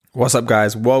What's up,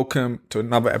 guys? Welcome to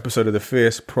another episode of the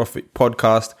Fierce Profit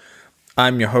Podcast.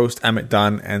 I'm your host, Amit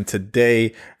Dunn, and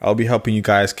today I'll be helping you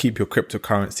guys keep your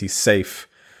cryptocurrency safe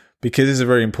because this is a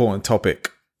very important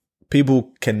topic.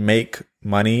 People can make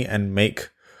money and make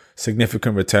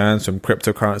significant returns from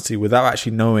cryptocurrency without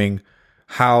actually knowing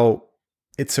how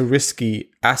it's a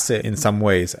risky asset in some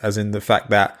ways, as in the fact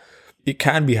that it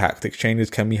can be hacked. Exchanges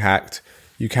can be hacked.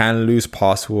 You can lose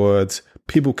passwords.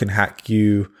 People can hack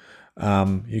you.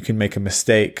 You can make a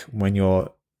mistake when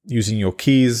you're using your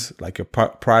keys, like your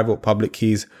private, public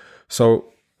keys. So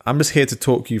I'm just here to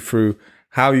talk you through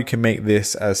how you can make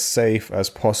this as safe as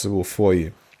possible for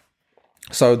you.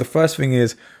 So the first thing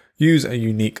is use a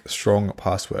unique, strong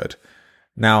password.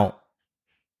 Now,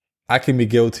 I can be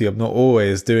guilty of not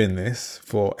always doing this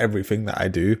for everything that I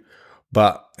do,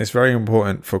 but it's very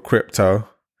important for crypto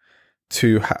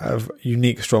to have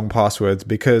unique, strong passwords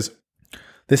because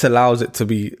this allows it to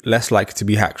be less likely to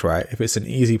be hacked, right? If it's an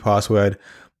easy password,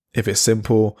 if it's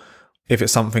simple, if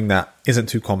it's something that isn't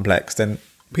too complex, then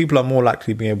people are more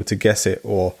likely to be able to guess it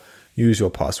or use your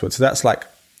password. So that's like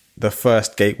the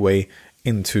first gateway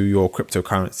into your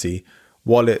cryptocurrency,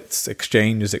 wallets,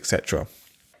 exchanges, etc.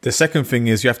 The second thing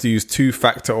is you have to use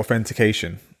two-factor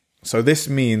authentication. So this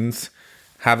means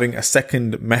having a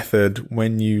second method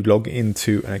when you log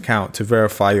into an account to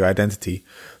verify your identity.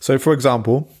 So for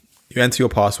example, you enter your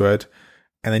password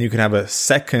and then you can have a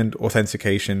second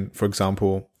authentication. For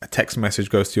example, a text message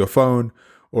goes to your phone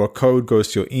or a code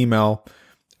goes to your email.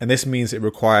 And this means it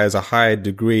requires a higher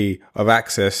degree of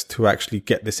access to actually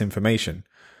get this information.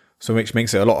 So which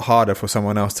makes it a lot harder for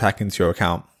someone else to hack into your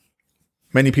account.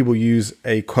 Many people use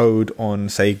a code on,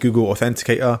 say, Google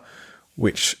Authenticator,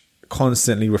 which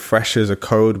constantly refreshes a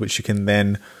code which you can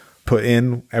then put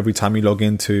in every time you log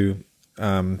into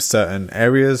certain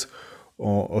areas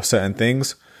or certain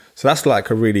things. So that's like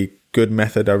a really good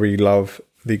method. I really love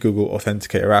the Google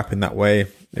Authenticator app in that way.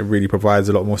 It really provides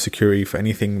a lot more security for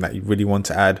anything that you really want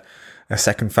to add a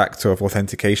second factor of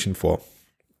authentication for.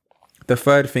 The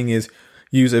third thing is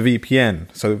use a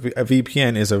VPN. So a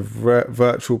VPN is a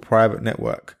virtual private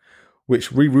network,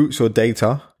 which reroutes your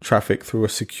data traffic through a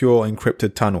secure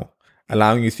encrypted tunnel,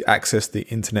 allowing you to access the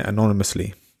internet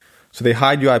anonymously. So they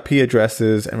hide your IP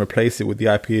addresses and replace it with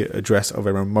the IP address of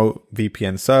a remote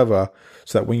VPN server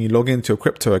so that when you log into a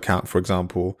crypto account, for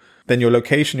example, then your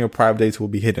location, your private data will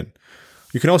be hidden.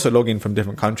 You can also log in from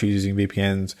different countries using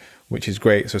VPNs, which is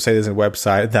great. So say there's a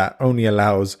website that only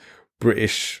allows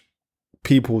British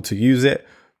people to use it.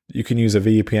 You can use a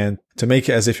VPN to make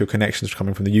it as if your connection is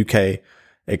coming from the UK,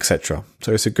 etc.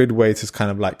 So it's a good way to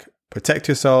kind of like protect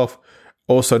yourself,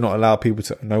 also not allow people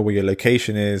to know where your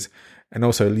location is, and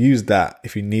also use that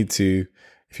if you need to,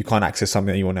 if you can't access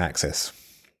something that you want to access.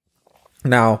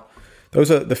 Now, those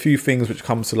are the few things which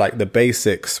comes to like the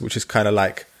basics, which is kind of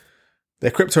like they're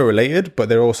crypto related, but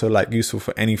they're also like useful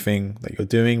for anything that you're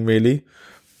doing really.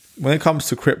 When it comes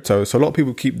to crypto, so a lot of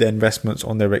people keep their investments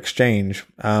on their exchange,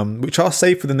 which are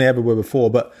safer than they ever were before,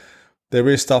 but there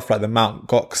is stuff like the Mt.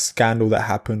 Gox scandal that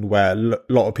happened where a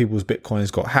lot of people's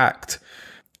Bitcoins got hacked.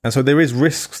 And so there is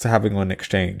risks to having on an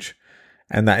exchange.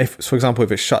 And that if, for example,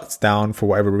 if it shuts down for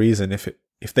whatever reason,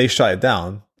 if they shut it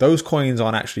down, those coins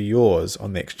aren't actually yours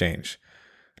on the exchange.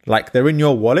 Like they're in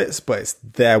your wallets, but it's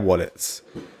their wallets.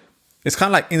 It's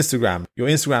kind of like Instagram. Your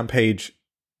Instagram page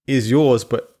is yours,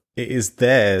 but it is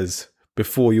theirs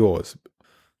before yours,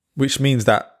 which means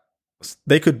that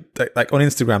they could, like on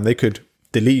Instagram, they could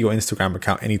delete your Instagram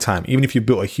account anytime. Even if you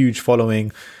built a huge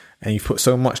following and you put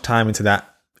so much time into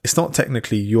that, it's not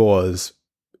technically yours,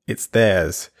 it's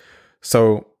theirs.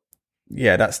 So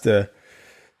yeah, that's the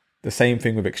same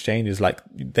thing with exchanges. Like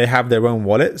they have their own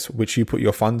wallets, which you put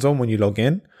your funds on when you log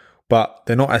in, but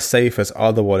they're not as safe as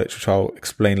other wallets, which I'll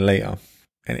explain later.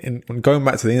 And going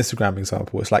back to the Instagram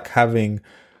example, it's like having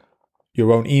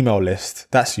your own email list.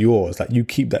 That's yours. Like you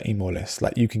keep that email list.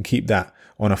 Like you can keep that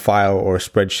on a file or a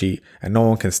spreadsheet and no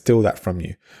one can steal that from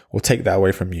you or take that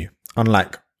away from you.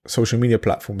 Unlike social media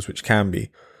platforms, which can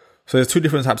be. So there's two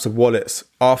different types of wallets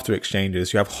after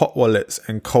exchanges. You have hot wallets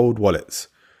and cold wallets.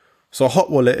 So a hot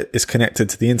wallet is connected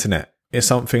to the internet. It's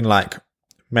something like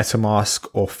MetaMask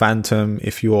or Phantom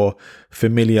if you're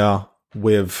familiar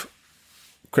with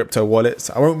crypto wallets.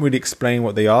 I won't really explain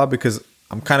what they are because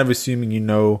I'm kind of assuming you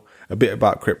know a bit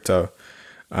about crypto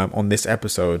on this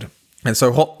episode. And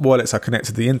so hot wallets are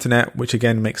connected to the internet, which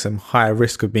again makes them higher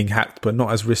risk of being hacked, but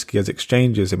not as risky as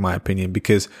exchanges, in my opinion,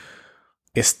 because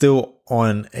it's still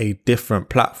on a different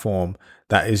platform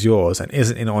that is yours and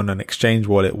isn't on an exchange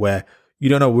wallet where you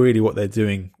don't know really what they're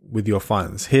doing with your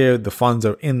funds. Here, the funds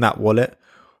are in that wallet.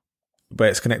 but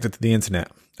it's connected to the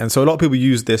internet. And so a lot of people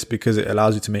use this because it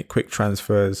allows you to make quick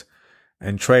transfers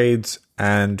and trades.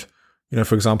 And,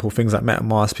 for example, things like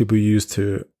MetaMask, people use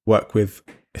to work with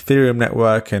Ethereum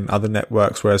network and other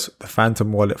networks, whereas the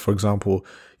Phantom wallet, for example,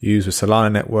 you use with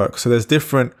Solana network. So there's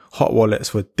different hot wallets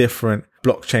for different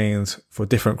blockchains for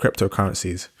different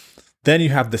cryptocurrencies. Then you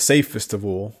have the safest of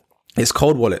all. It's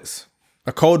cold wallets.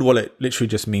 A cold wallet literally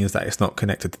just means that it's not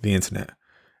connected to the internet,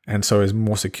 and so is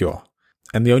more secure.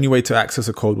 And the only way to access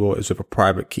a cold wallet is with a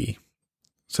private key.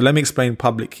 So let me explain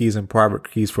public keys and private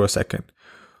keys for a second.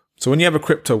 So when you have a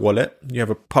crypto wallet, you have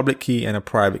a public key and a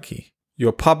private key.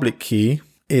 Your public key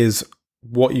is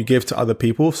what you give to other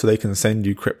people so they can send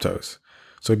you cryptos.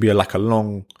 So it'd be like a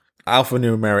long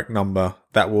alphanumeric number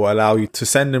that will allow you to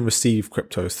send and receive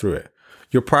cryptos through it.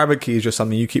 Your private key is just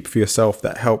something you keep for yourself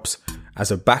that helps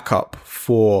as a backup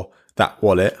for that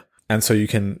wallet. And so you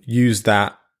can use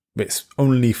that. It's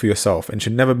only for yourself and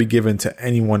should never be given to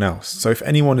anyone else. So if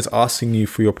anyone is asking you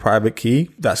for your private key,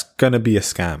 that's going to be a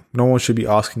scam. No one should be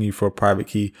asking you for a private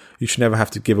key. You should never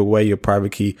have to give away your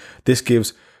private key. This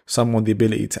gives someone the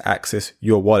ability to access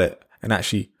your wallet and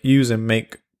actually use and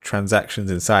make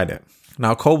transactions inside it.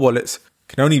 Now, cold wallets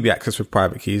can only be accessed with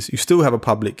private keys. You still have a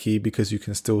public key because you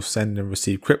can still send and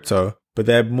receive crypto, but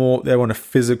they're on a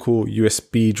physical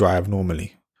USB drive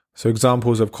normally. So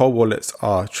examples of cold wallets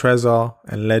are Trezor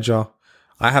and Ledger.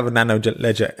 I have a Nano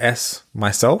Ledger S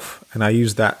myself, and I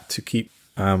use that to keep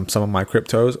some of my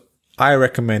cryptos. I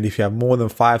recommend if you have more than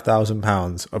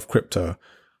 £5,000 of crypto,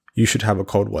 you should have a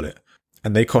cold wallet.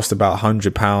 And they cost about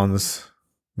 £100,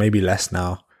 maybe less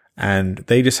now. And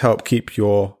they just help keep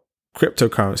your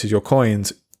cryptocurrencies, your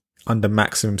coins, under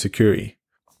maximum security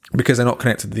because they're not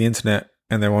connected to the internet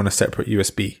and they're on a separate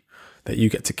USB that you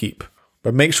get to keep.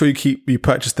 But make sure you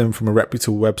purchase them from a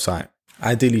reputable website,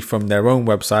 ideally from their own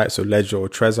website, so Ledger or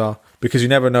Trezor, because you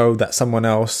never know that someone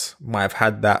else might have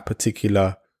had that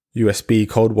particular USB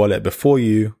cold wallet before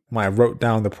you, might have wrote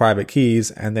down the private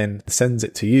keys and then sends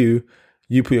it to you.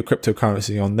 You put your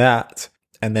cryptocurrency on that,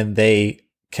 and then they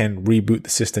can reboot the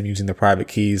system using the private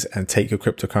keys and take your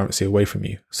cryptocurrency away from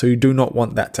you. So you do not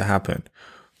want that to happen.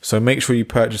 So make sure you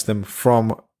purchase them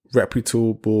from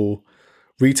reputable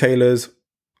retailers.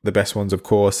 The best ones, of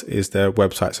course, is their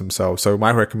websites themselves. So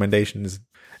my recommendation is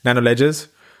Nano Ledgers.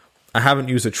 I haven't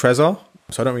used a Trezor,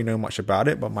 so I don't really know much about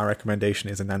it, but my recommendation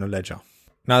is a Nano Ledger.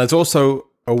 Now, there's also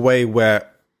a way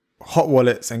where hot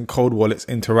wallets and cold wallets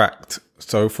interact.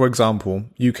 So, for example,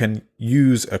 you can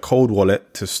use a cold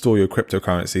wallet to store your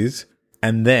cryptocurrencies,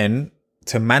 and then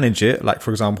to manage it, like,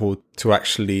 for example, to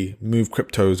actually move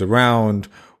cryptos around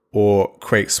or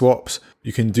create swaps,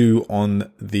 you can do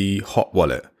on the hot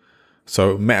wallet.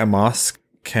 So MetaMask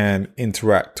can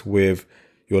interact with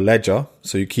your ledger.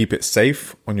 So you keep it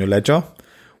safe on your ledger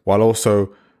while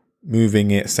also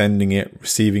moving it, sending it,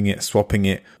 receiving it, swapping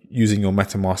it using your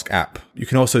MetaMask app. You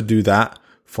can also do that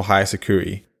for higher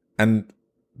security. And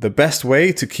the best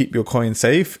way to keep your coin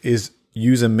safe is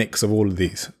use a mix of all of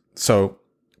these. So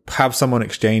have some on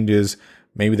exchanges.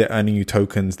 Maybe they're earning you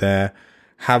tokens there.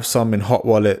 Have some in hot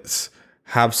wallets.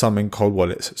 Have some in cold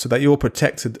wallets so that you're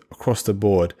protected across the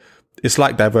board. It's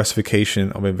like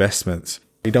diversification of investments.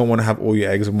 You don't want to have all your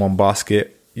eggs in one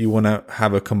basket. You want to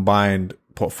have a combined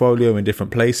portfolio in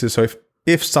different places. So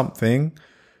if something,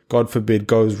 God forbid,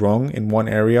 goes wrong in one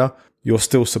area, you're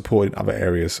still supported in other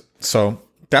areas. So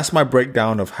that's my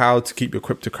breakdown of how to keep your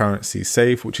cryptocurrency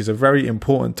safe, which is a very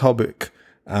important topic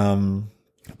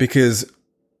because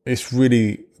it's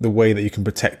really the way that you can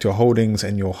protect your holdings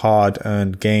and your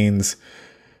hard-earned gains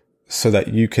so that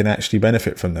you can actually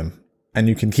benefit from them. And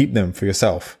you can keep them for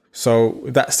yourself. So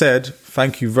with that said,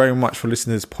 thank you very much for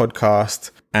listening to this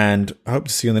podcast. And I hope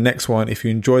to see you on the next one. If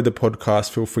you enjoyed the podcast,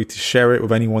 feel free to share it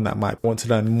with anyone that might want to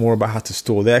learn more about how to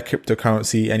store their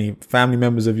cryptocurrency, any family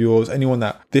members of yours, anyone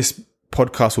that this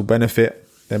podcast will benefit,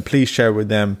 then please share it with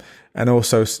them. And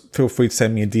also feel free to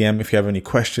send me a DM if you have any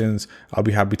questions. I'll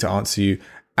be happy to answer you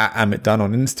at Amit Dunn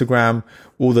on Instagram.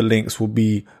 All the links will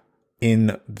be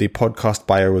in the podcast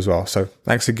bio as well. So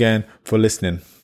thanks again for listening.